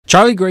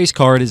Charlie Grace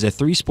Card is a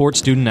three-sport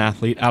student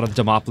athlete out of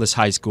Demopolis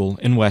High School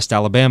in West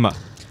Alabama.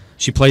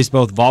 She plays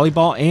both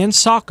volleyball and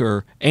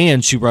soccer,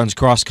 and she runs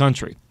cross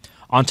country.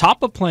 On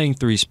top of playing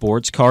three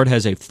sports, Card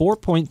has a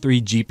 4.3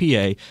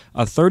 GPA,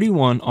 a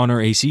 31 on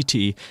her ACT,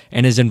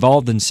 and is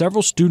involved in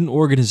several student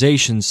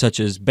organizations such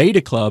as Beta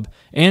Club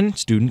and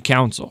Student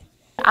Council.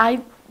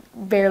 I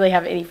barely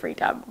have any free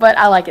time, but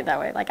I like it that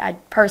way. Like, I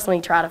personally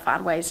try to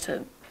find ways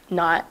to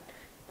not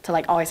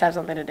always have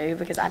something to do,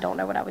 because I don't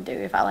know what I would do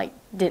if I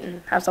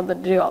didn't have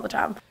something to do all the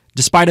time.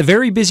 Despite a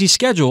very busy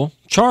schedule,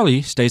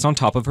 Charlie stays on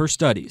top of her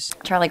studies.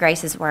 Charlie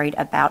Grace is worried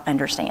about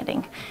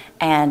understanding,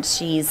 and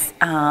she's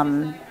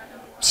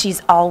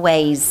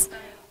always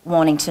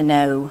wanting to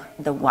know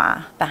the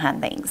why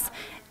behind things.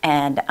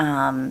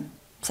 And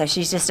so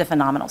she's just a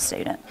phenomenal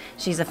student.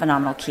 She's a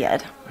phenomenal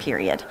kid,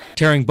 period.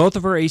 Tearing both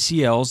of her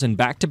ACLs in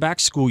back-to-back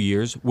school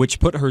years, which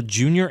put her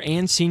junior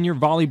and senior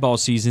volleyball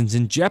seasons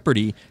in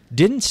jeopardy,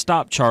 didn't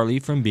stop Charlie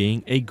from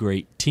being a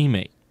great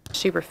teammate.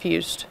 She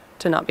refused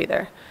to not be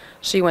there.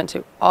 She went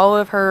to all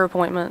of her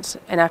appointments,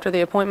 and after the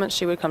appointments,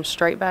 she would come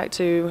straight back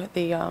to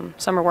the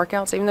summer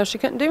workouts. Even though she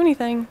couldn't do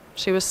anything,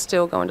 she was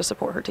still going to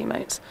support her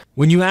teammates.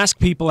 When you ask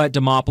people at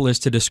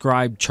Demopolis to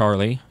describe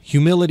Charlie,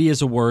 humility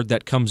is a word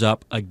that comes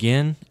up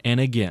again and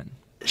again.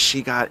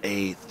 She got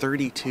a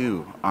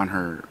 32 on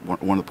her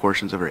one of the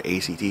portions of her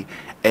ACT,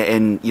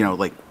 and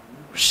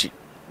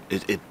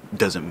it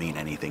doesn't mean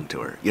anything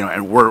to her,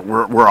 and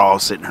we're all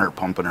sitting her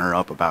pumping her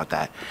up about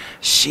that.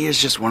 She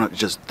is just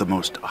the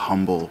most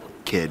humble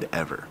kid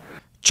ever.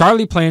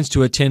 Charlie plans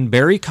to attend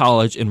Berry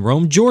College in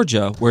Rome,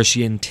 Georgia, where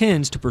she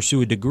intends to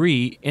pursue a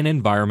degree in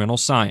environmental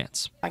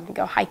science. I can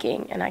go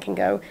hiking, and I can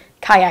go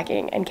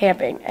kayaking and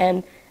camping,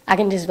 and I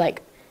can just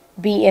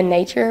be in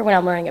nature when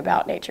I'm learning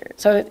about nature.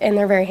 So, and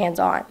they're very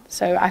hands-on.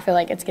 So I feel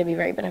like it's going to be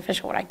very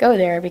beneficial when I go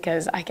there,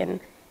 because I can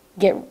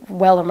get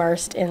well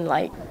immersed in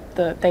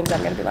the things I'm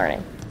going to be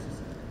learning.